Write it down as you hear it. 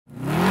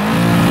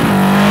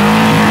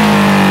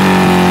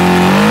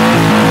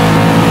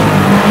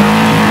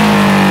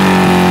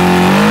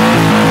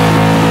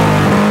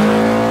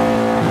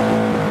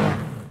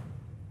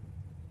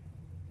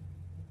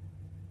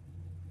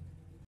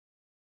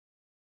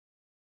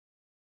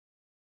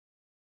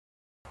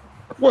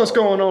What's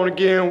going on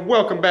again?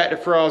 Welcome back to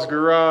Frost's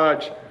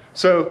Garage.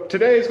 So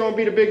today is going to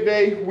be the big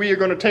day. We are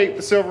going to take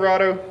the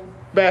Silverado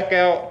back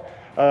out.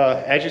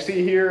 As you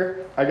see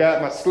here, I got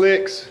my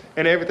slicks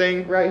and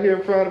everything right here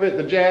in front of it.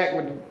 The jack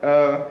with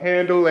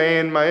handle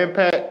and my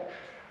impact.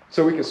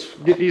 So we can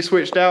get these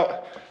switched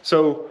out.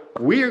 So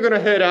we are going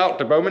to head out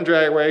to Bowman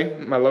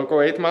Dragway, my local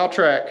 8th mile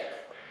track.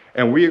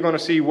 And we are going to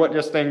see what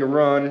this thing can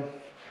run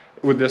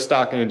with this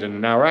stock engine.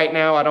 Now right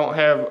now I don't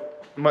have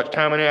much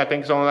time in it. I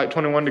think it's only like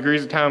 21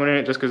 degrees of timing in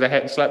it just because I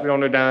hadn't slapped it on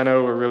the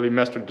dyno or really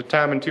messed with the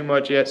timing too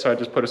much yet, so I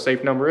just put a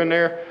safe number in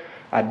there.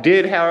 I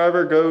did,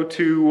 however, go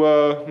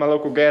to my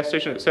local gas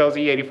station that sells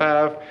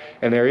E85,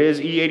 and there is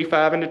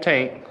E85 in the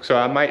tank, so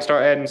I might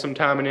start adding some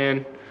timing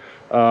in.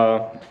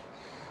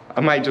 I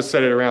might just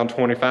set it around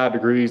 25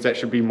 degrees. That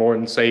should be more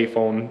than safe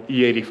on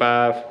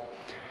E85.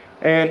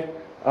 And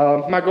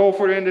my goal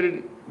for the end of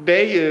the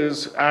day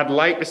is I'd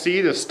like to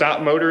see the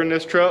stop motor in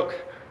this truck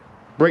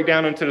break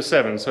down into the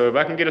 7. So if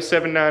I can get a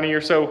 790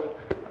 or so,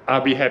 I'll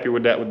be happy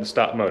with that with the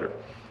stop motor.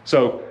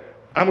 So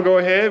I'm gonna go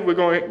ahead, we're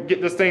gonna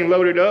get this thing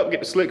loaded up,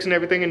 get the slicks and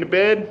everything in the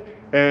bed,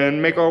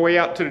 and make our way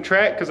out to the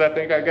track, because I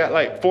think I got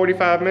like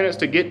 45 minutes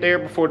to get there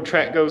before the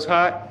track goes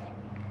hot.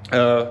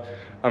 I'm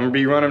gonna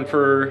be running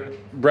for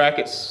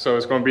brackets, so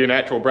it's gonna be an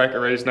actual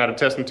bracket race, not a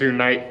test and tune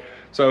night.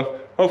 So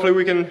hopefully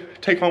we can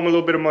take home a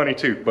little bit of money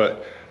too,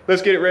 but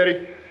let's get it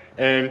ready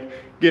and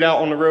get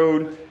out on the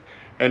road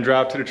and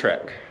drive to the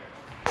track.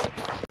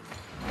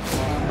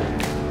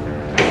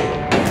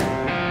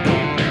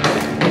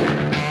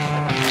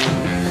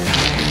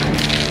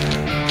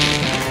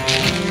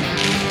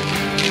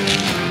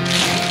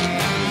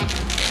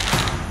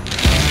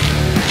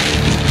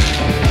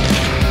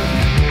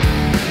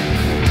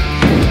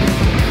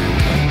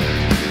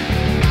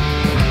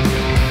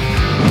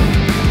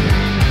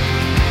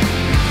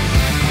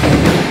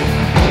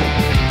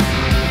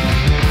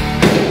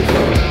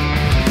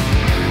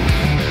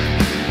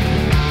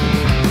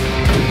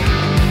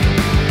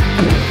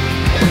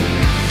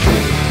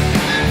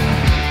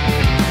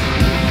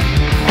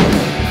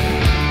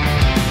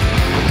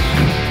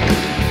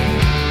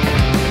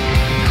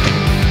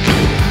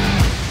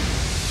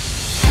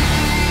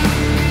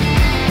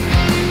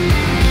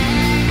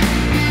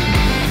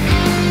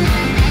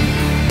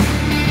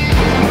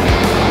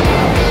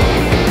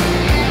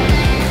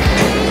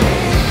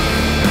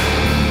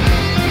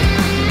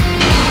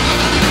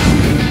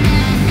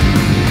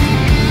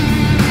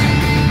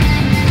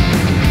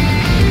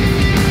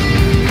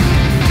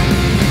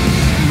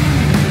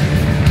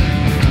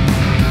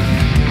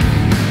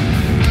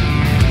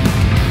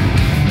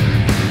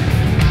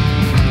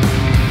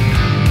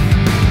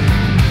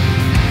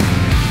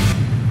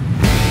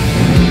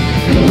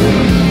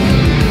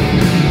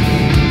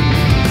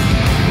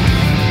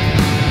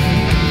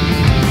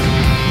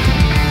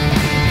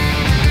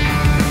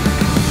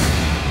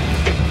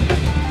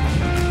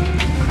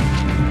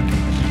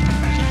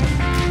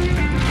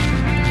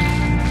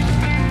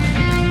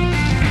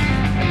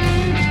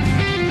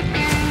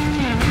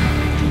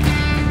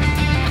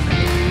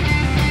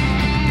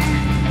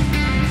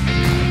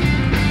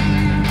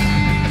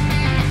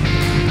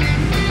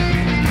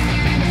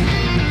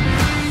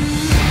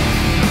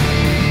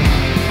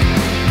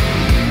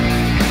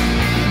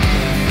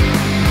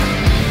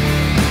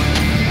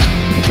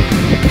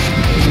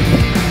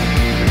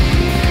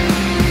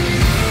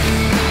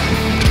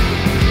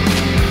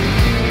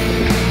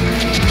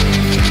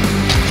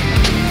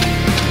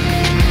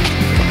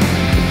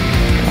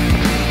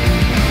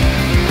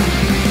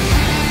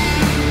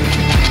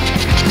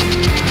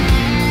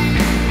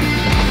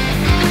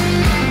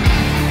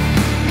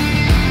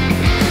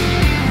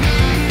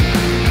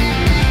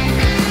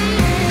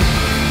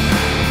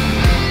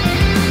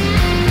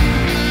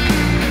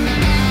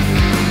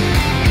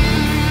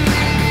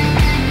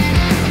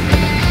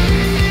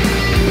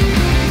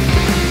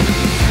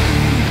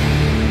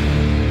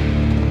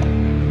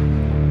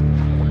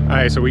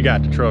 Alright, so we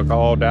got the truck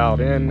all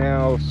dialed in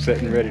now, set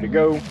and ready to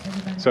go.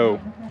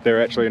 So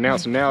they're actually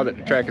announcing now that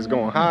the track is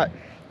going hot.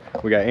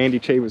 We got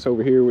Andy Chavis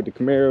over here with the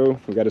Camaro.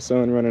 We got his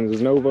son running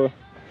his Nova.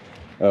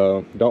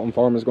 Dalton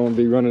Farmer's going to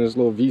be running his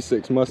little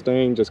V6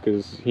 Mustang just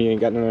because he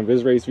ain't got none of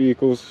his race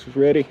vehicles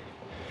ready.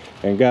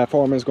 And Guy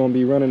Farmer's going to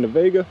be running the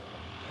Vega.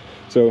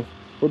 So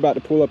we're about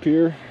to pull up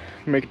here,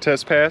 make a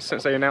test pass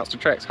since they announced the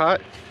track's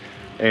hot,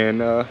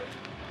 and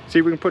see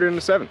if we can put it in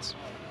the 7s.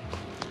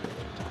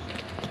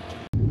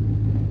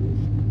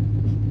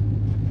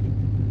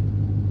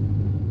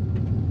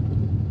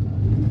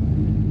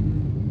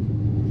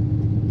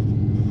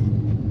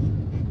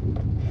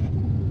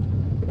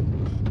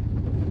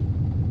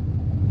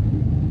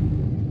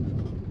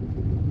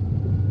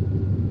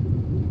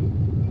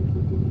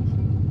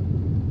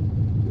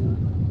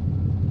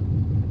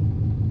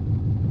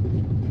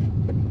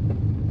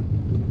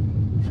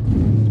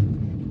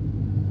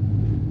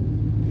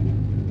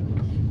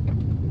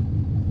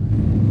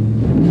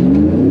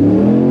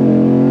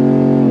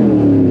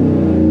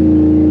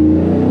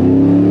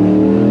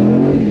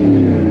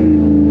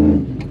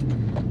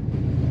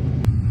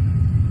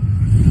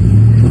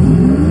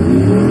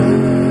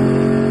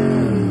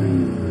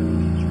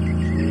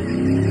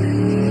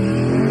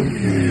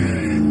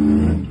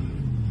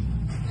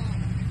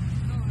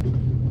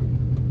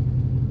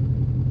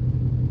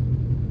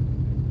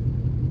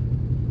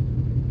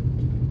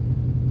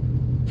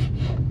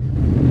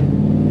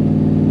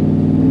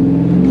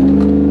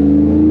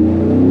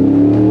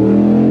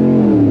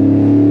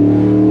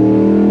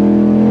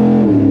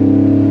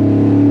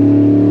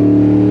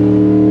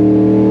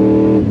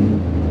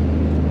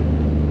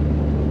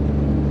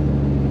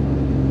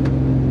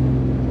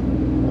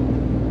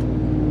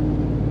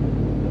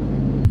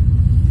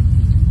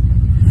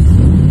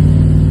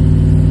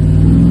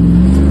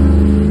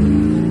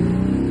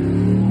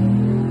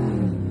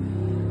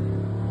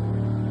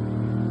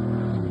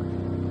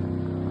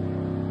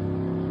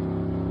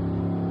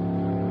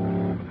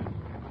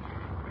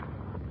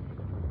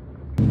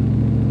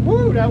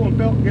 Woo, that one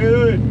felt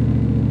good.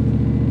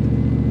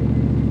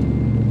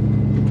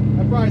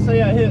 I'd probably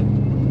say I hit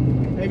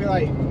maybe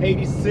like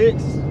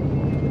 86,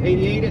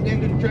 88 at the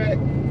end of the track.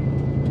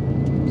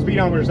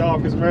 Speedometer's off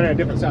because I'm running a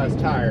different size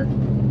tire.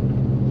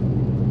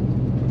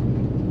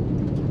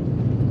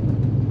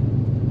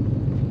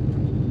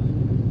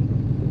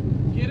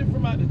 Get it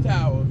from out the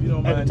tower if you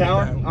don't mind. At the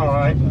tower?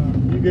 Alright,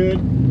 you good?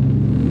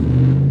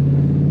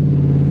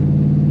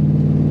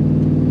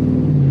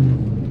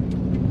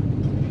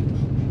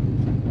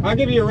 I'll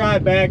give you a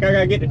ride back. I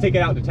gotta get the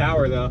ticket out the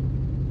tower though.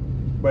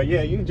 But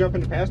yeah, you can jump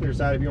in the passenger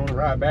side if you want to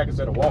ride back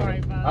instead of walking.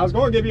 Right, I was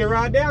going to give you a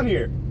ride down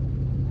here.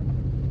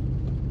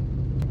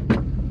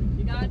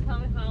 You gotta tell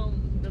me how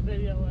the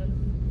video was.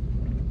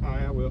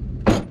 Alright, I will.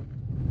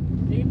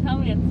 You can tell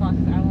me it sucks.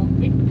 I won't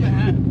be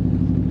mad.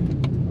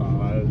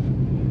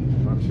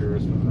 I'm sure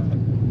it's fine.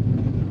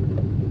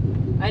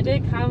 I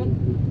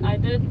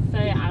did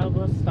say I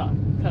was stuck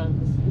because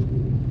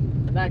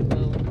that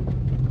goes.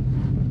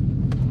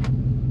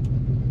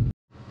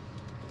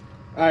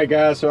 Alright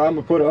guys, so I'm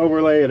going to put an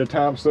overlay of the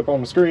time slip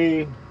on the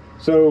screen.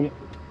 So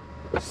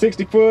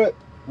 60 foot,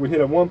 we hit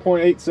a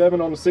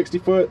 1.87 on the 60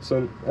 foot,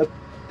 so that's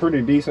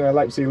pretty decent. I'd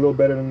like to see a little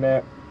better than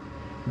that.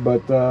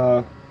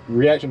 But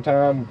reaction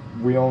time,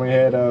 we only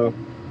had,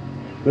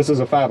 this is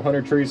a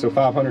 500 tree, so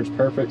 500 is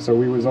perfect. So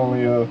we was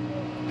only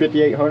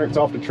 58 hundredths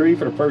off the tree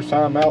for the first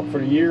time out for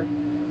the year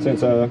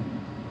since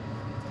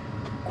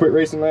quit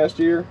racing last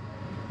year.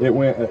 It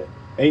went at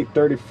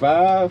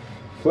 835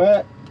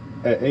 flat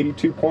at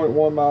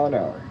 82.1 mile an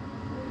hour.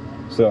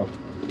 So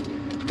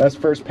that's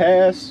the first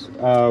pass.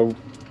 I've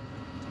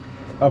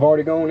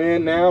already gone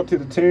in now to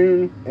the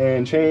tune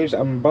and changed.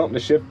 I'm bumping the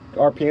shift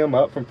RPM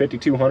up from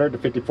 5200 to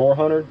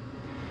 5400,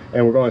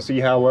 and we're going to see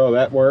how well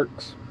that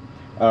works.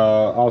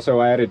 Also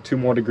I added 2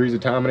 more degrees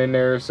of timing in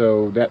there,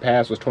 so that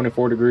pass was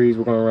 24 degrees.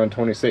 We're going to run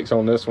 26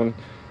 on this one.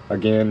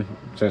 Again,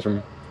 since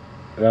from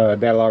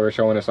data logger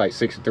showing us like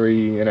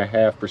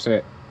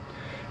 63.5%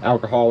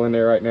 alcohol in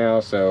there right now,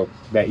 so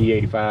that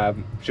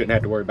E85 shouldn't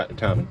have to worry about the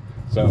timing.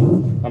 So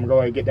I'm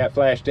going to get that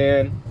flashed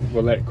in.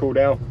 We'll let it cool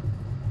down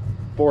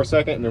for a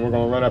second, and then we're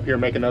going to run up here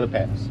and make another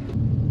pass.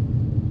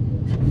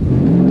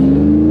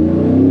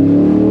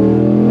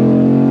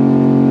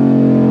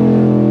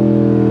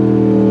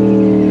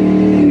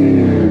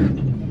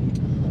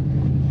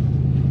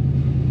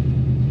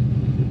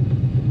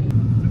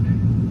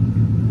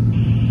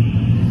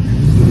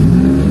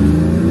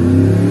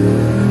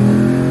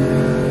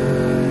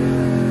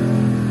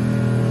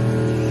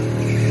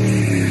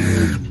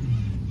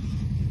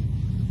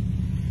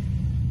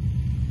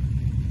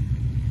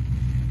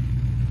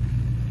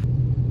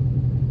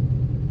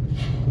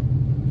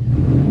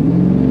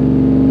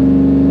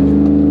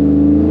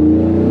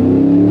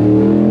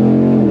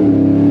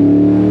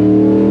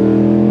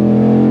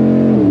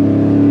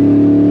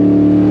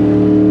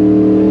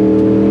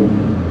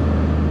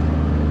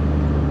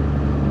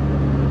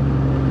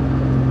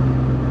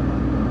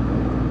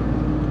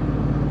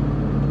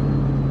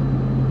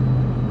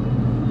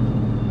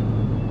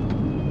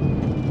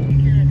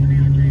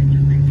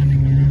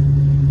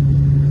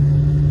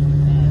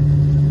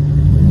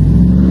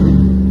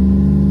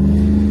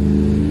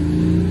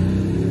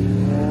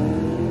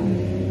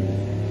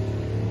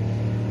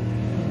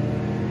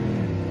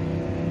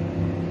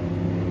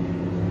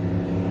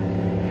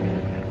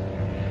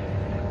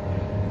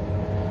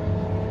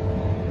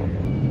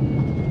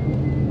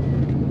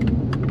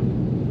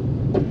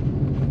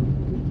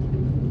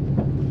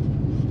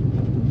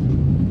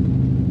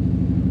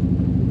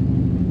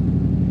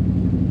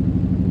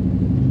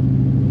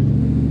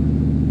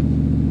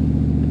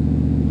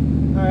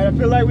 I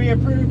feel like we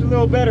improved a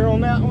little better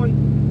on that one.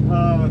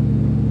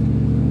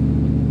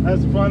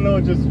 That's a fun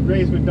little just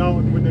race with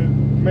Dalton with the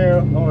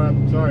Camaro. Oh,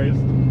 I'm sorry, it's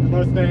the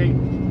Mustang.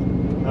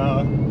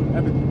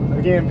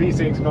 Again,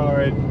 V6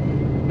 car. It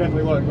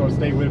definitely wasn't going to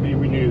stay with me.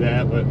 We knew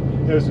that, but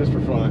it was just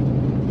for fun.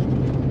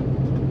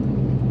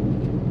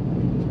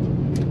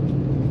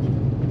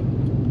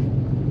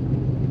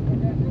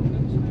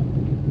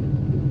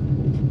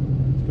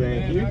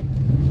 Thank you.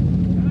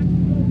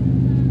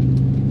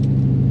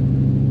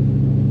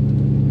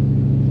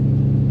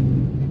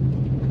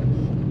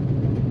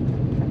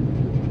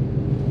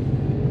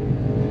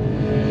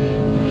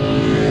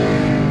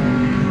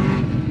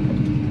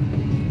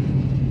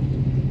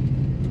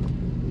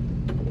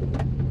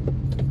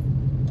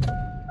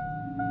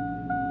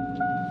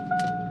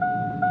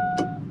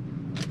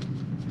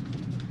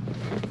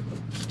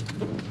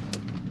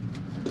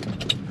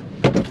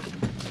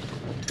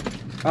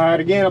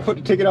 Alright, again, I put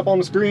the ticket up on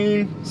the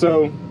screen,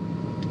 so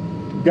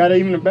got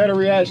even a better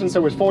reaction.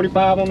 So it's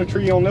 45 on the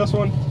tree on this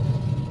one,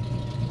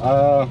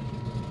 a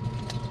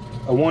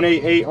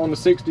 188 on the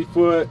 60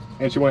 foot,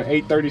 and she went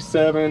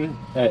 837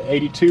 at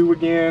 82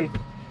 again.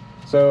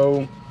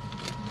 So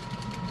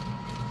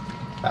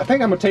I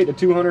think I'm gonna take the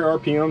 200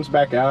 RPMs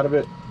back out of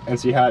it and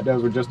see how it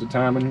does with just the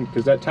timing,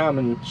 because that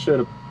timing should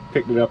have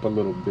picked it up a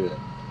little bit.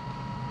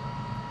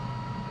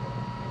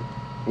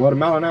 Well, the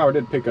mile an hour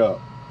did pick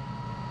up.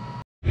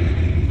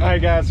 Alright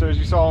guys, so as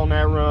you saw on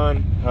that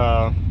run,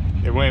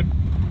 it went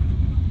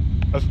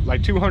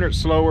like 200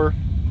 slower,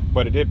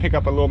 but it did pick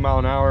up a little mile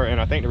an hour. And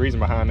I think the reason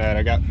behind that,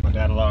 I got my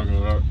data log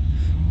up.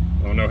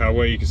 I don't know how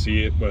well you can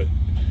see it, but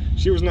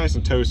she was nice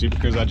and toasty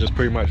because I just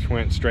pretty much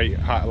went straight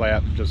hot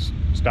lap, just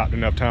stopped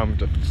enough time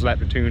to slap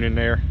the tune in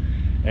there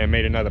and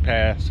made another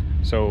pass.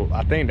 So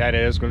I think that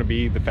is going to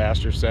be the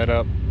faster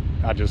setup.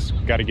 I just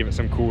got to give it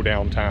some cool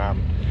down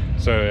time.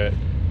 So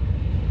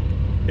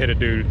it'll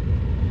do,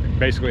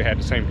 basically had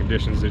the same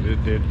conditions that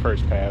it did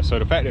first pass. So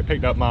the fact that it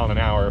picked up mile an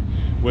hour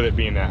with it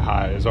being that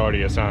high is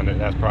already a sign that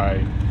that's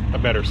probably a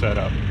better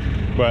setup.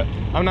 But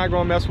I'm not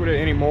going to mess with it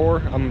anymore.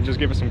 I'm going to just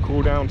give it some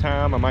cool down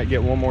time. I might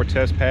get one more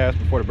test pass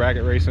before the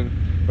bracket racing,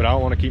 but I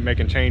don't want to keep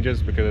making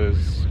changes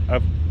because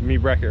of me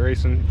bracket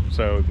racing.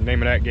 So the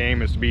name of that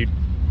game is to be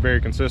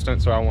very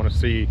consistent. So I want to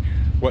see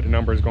what the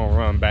number is going to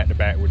run back to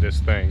back with this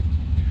thing.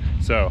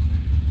 So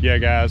yeah,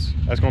 guys,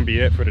 that's going to be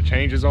it for the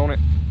changes on it.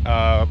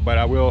 But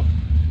I will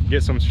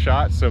get some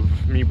shots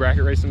of me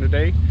bracket racing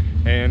today,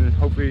 and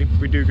hopefully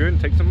we do good and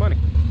take some money.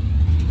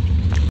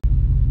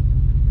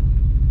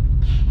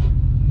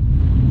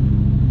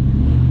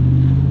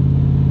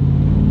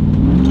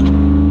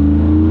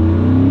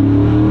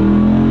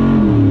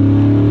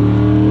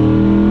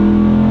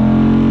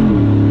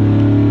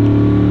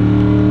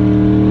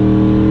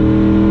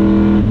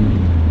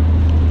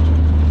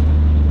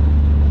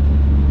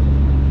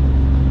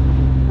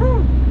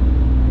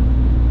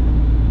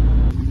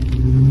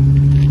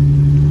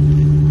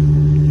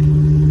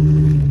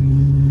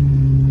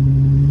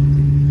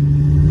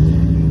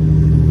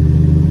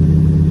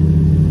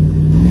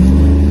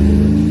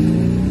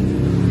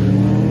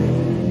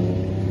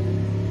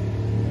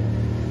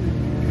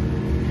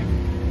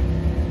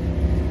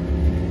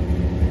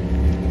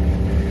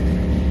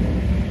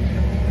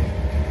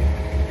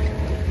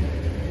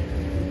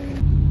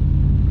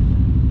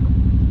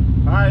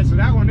 Alright, so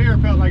that one there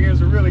felt like it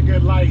was a really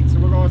good light, so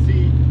we're going to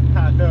see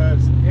how it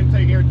does.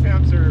 Intake air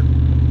temps are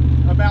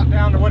about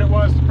down to what it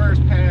was the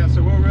first pass,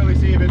 so we'll really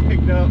see if it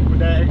picked up with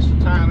that extra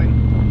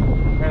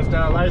timing and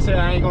stuff. Like I said,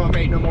 I ain't going to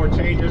make no more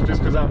changes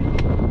just because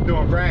I'm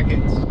doing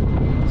brackets,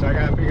 so I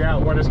got to figure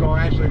out what it's going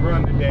to actually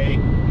run today.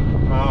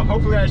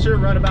 Hopefully I should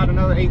run about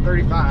another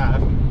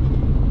 835.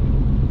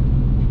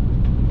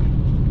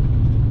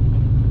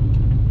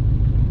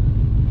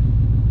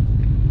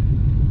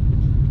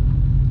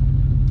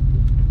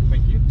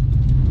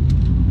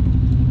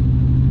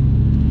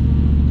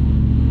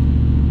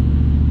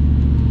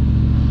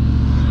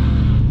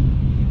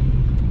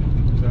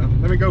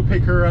 Go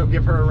pick her up,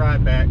 give her a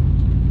ride back.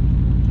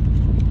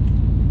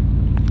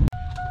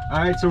 All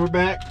right, so we're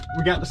back.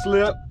 We got the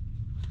slip.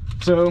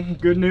 So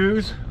good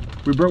news,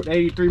 we broke the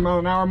 83 mile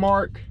an hour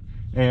mark,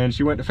 and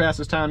she went the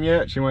fastest time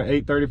yet. She went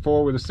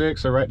 8:34 with a 6,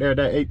 so right there at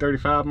that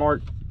 8:35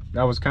 mark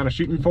I was kind of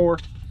shooting for.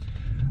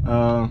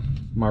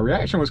 My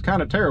reaction was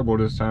kind of terrible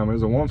this time. It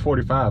was a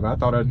 145. I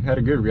thought I had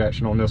a good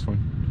reaction on this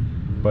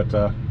one, but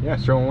yeah,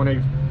 showing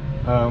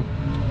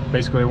 180,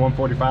 basically a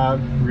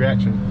 145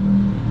 reaction.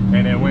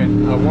 And it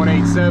went a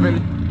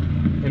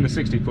 187 in the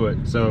 60 foot.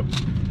 So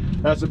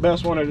that's the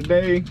best one of the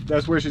day.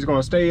 That's where she's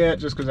gonna stay at,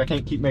 just because I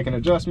can't keep making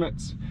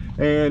adjustments.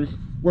 And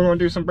we're gonna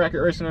do some bracket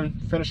racing and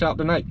finish out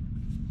the night.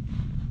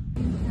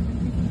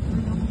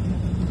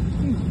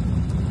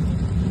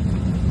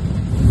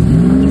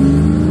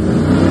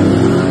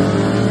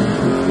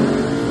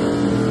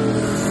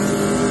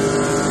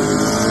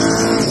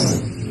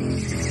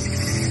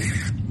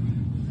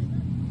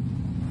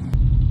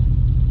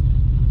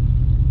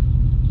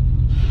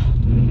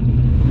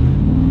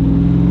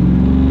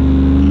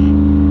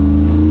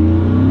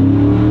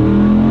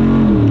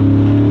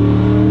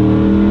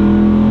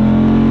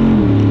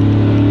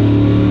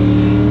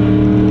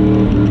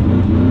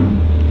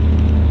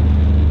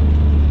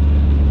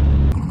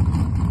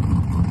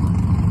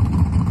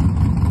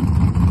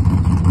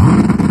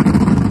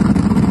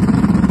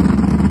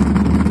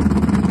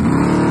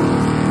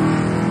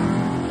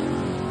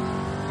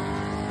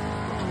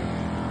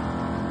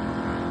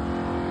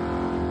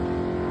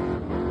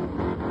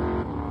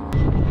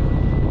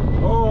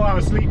 I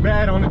was asleep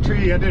bad on the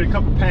tree. I did a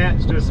couple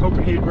pats just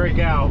hoping he'd break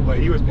out, but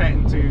he was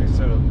patting too,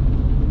 so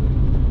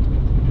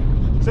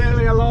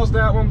sadly I lost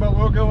that one, but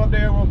we'll go up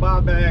there, we'll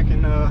buy back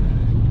and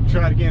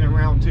try it again in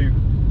round 2.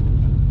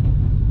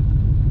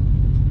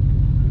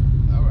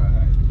 All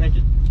right, thank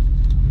you.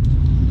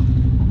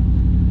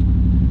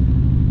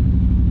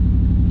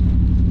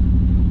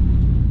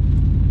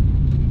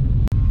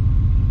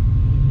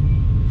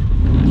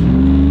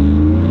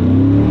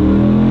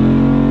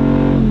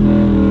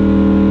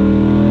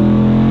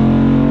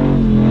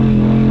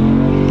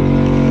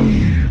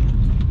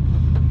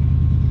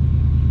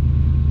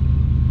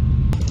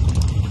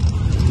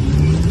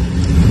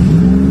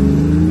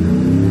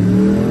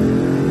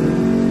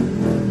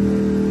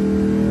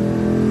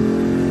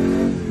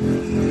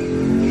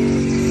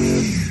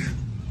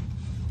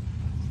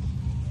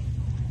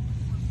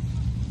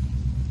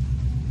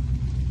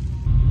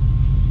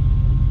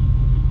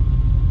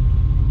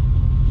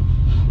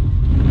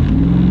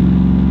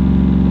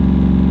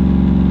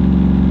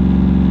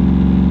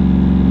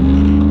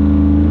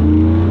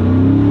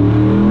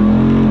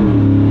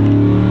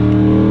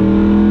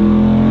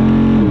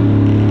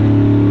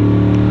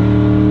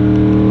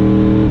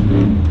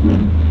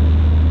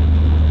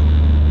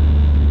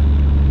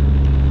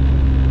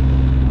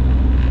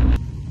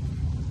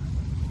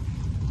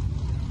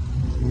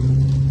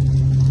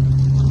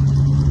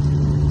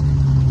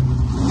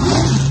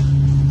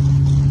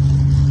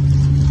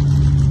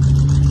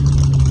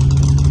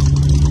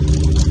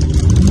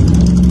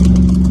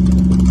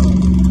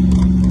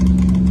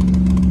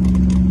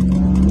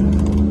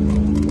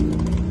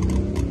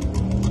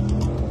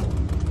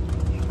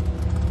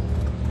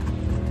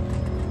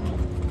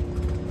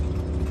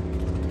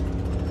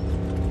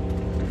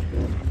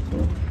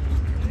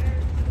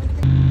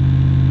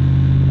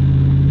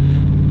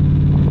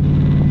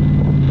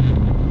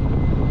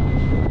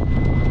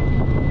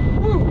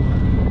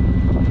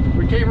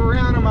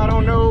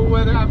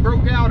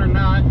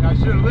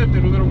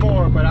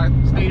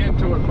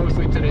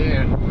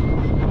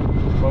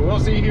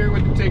 see here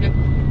with the ticket.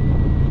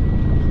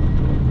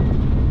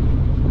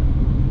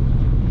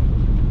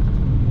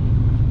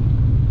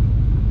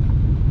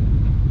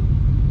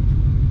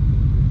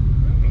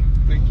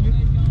 Thank you.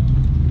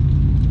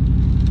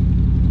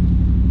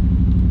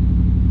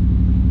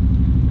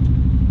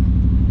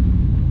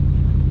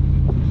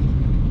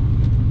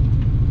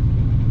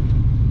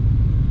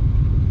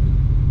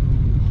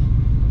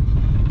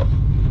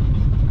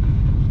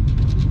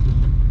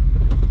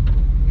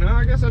 No,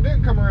 I guess I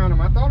didn't come around them.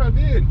 I thought I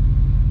did.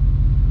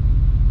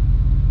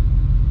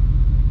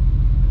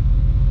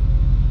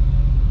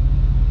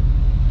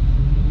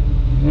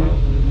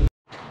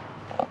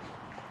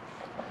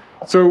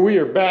 So we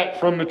are back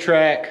from the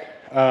track.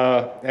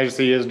 As you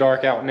see, it's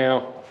dark out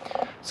now.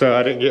 So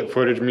I didn't get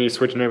footage of me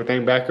switching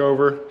everything back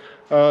over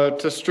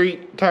to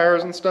street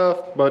tires and stuff.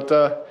 But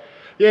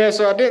yeah,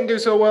 so I didn't do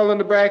so well in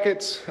the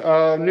brackets.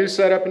 New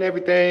setup and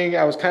everything.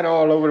 I was kind of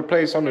all over the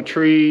place on the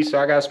tree. So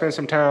I got to spend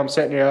some time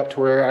setting it up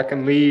to where I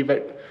can leave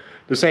at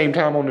the same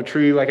time on the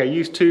tree like I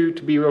used to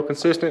be real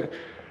consistent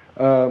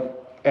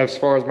as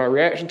far as my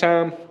reaction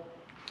time.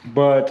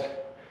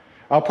 But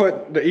I'll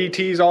put the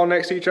ETs all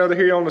next to each other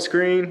here on the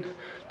screen.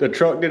 The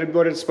truck did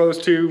what it's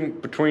supposed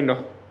to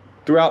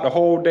throughout the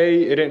whole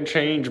day. It didn't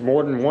change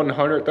more than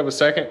 1/100th of a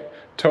second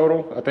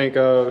total. I think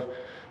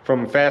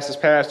from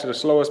fastest pass to the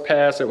slowest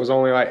pass, it was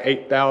only like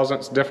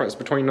 0.008 difference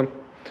between them.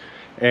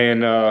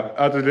 And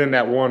other than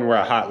that one where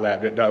I hot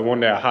lapped, the one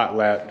that I hot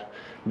lapped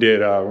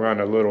did run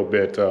a little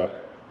bit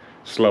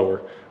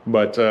slower.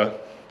 But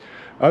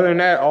other than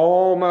that,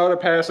 all my other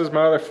passes,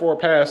 my other 4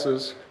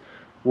 passes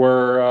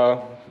were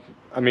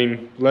I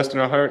mean, less than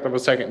 1/100th of a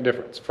second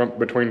difference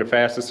between the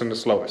fastest and the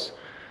slowest.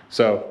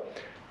 So,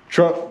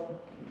 truck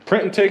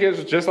printing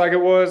tickets just like it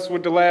was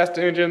with the last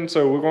engine.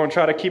 So we're going to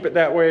try to keep it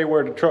that way,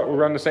 where the truck will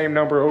run the same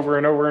number over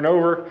and over and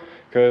over,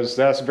 because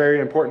that's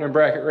very important in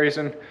bracket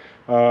racing.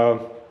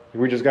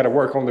 We just got to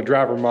work on the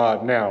driver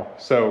mod now.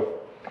 So,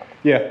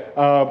 yeah.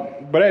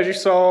 But as you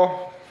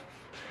saw,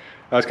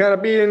 I was kind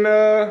of being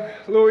a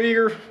little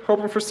eager,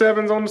 hoping for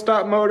 7s on the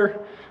stock motor.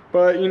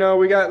 But, you know,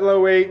 we got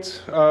low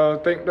 8s. I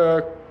think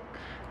the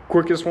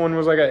quickest one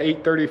was like an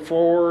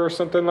 834 or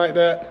something like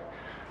that.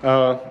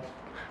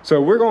 So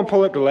we're gonna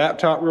pull up the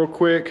laptop real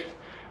quick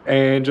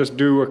and just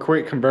do a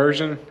quick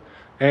conversion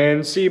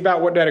and see about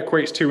what that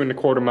equates to in the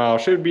quarter mile.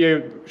 Should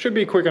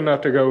be quick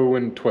enough to go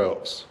in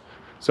 12s.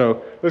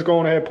 So let's go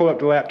on ahead, pull up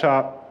the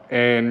laptop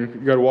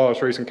and go to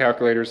Wallace Racing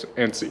Calculators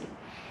and see.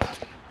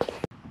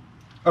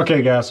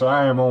 Okay guys, so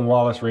I am on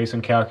Wallace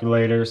Racing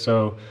Calculator.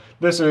 So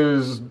this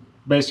is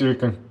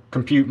basically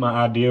compute my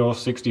ideal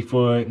 60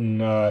 foot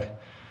and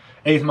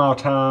 1/8 mile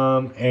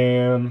time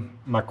and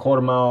my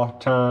quarter mile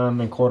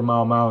time and quarter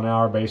mile an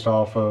hour based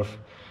off of,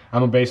 I'm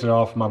gonna base it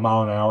off my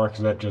mile an hour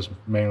because that just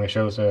mainly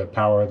shows the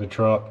power of the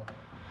truck,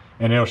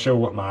 and it'll show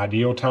what my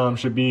ideal time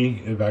should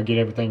be if I get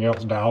everything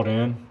else dialed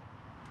in.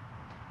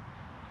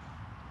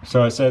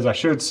 So it says I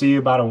should see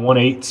about a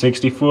 1/8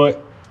 60 foot,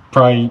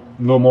 probably a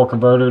little more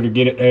converter to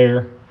get it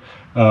there.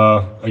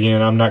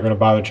 Again, I'm not gonna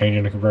bother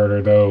changing the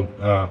converter though,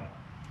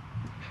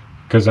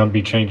 because I'm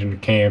be changing the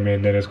cam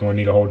and then it's going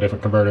to need a whole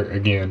different converter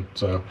again.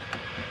 So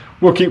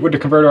we'll keep with the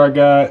converter I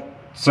got.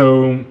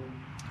 So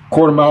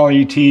quarter mile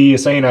ET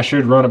is saying I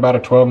should run about a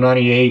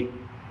 1298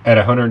 at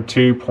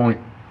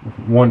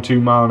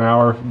 102.12 mile an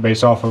hour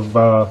based off of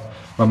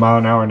my mile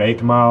an hour and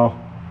 1/8 mile.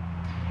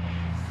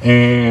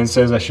 And it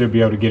says I should be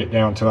able to get it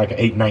down to like an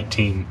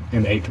 819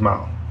 in the 1/8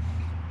 mile.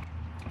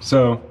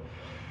 So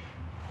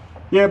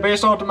yeah,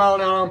 based off the mile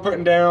an hour I'm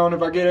putting down,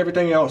 if I get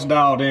everything else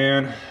dialed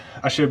in,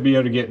 I should be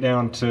able to get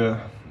down to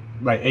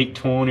like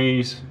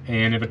 820s,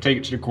 and if I take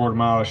it to the quarter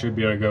mile, I should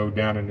be able to go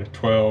down into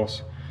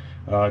 12s,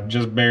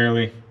 just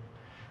barely.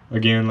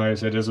 Again, like I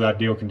said, this is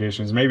ideal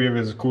conditions. Maybe if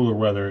it's cooler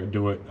weather, it'd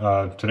do it.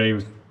 Today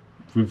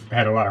we've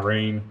had a lot of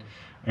rain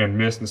and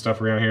mist and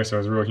stuff around here, so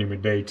it's a real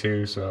humid day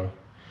too. So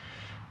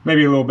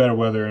maybe a little better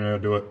weather and it'll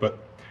do it. But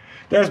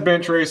that's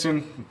bench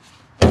racing.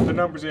 The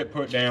numbers it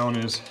put down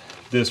is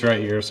this right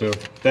here, so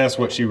that's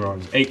what she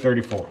runs,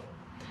 834.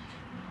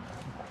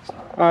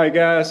 Alright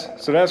guys,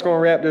 so that's going to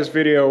wrap this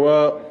video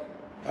up.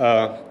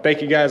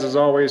 Thank you guys as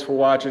always for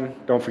watching.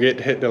 Don't forget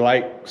to hit the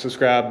like,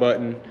 subscribe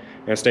button,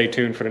 and stay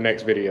tuned for the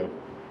next video.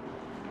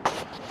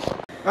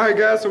 Alright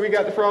guys, so we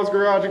got the Frost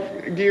Garage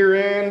gear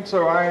in.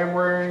 So I am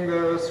wearing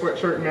the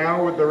sweatshirt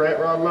now with the Rat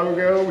Rod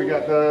logo. We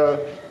got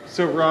the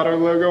Silverado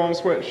logo on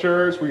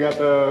sweatshirts. We got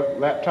the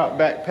laptop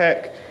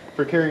backpack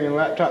for carrying a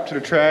laptop to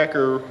the track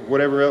or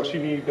whatever else you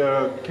need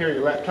to carry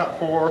your laptop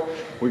for.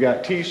 We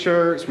got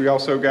t-shirts, we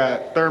also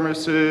got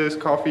thermoses,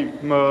 coffee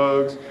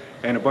mugs,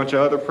 and a bunch of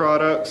other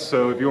products.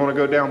 So if you want to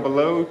go down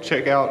below,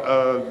 check out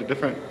the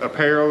different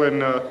apparel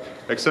and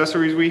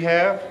accessories we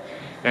have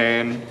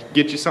and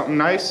get you something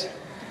nice.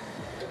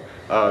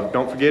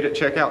 Don't forget to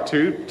check out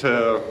too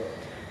to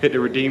hit the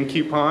redeem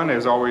coupon.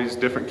 There's always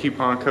different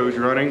coupon codes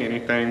running,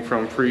 anything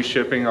from free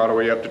shipping all the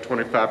way up to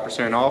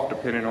 25% off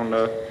depending on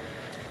the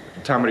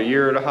time of the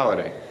year or the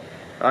holiday.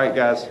 All right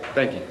guys,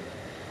 thank you.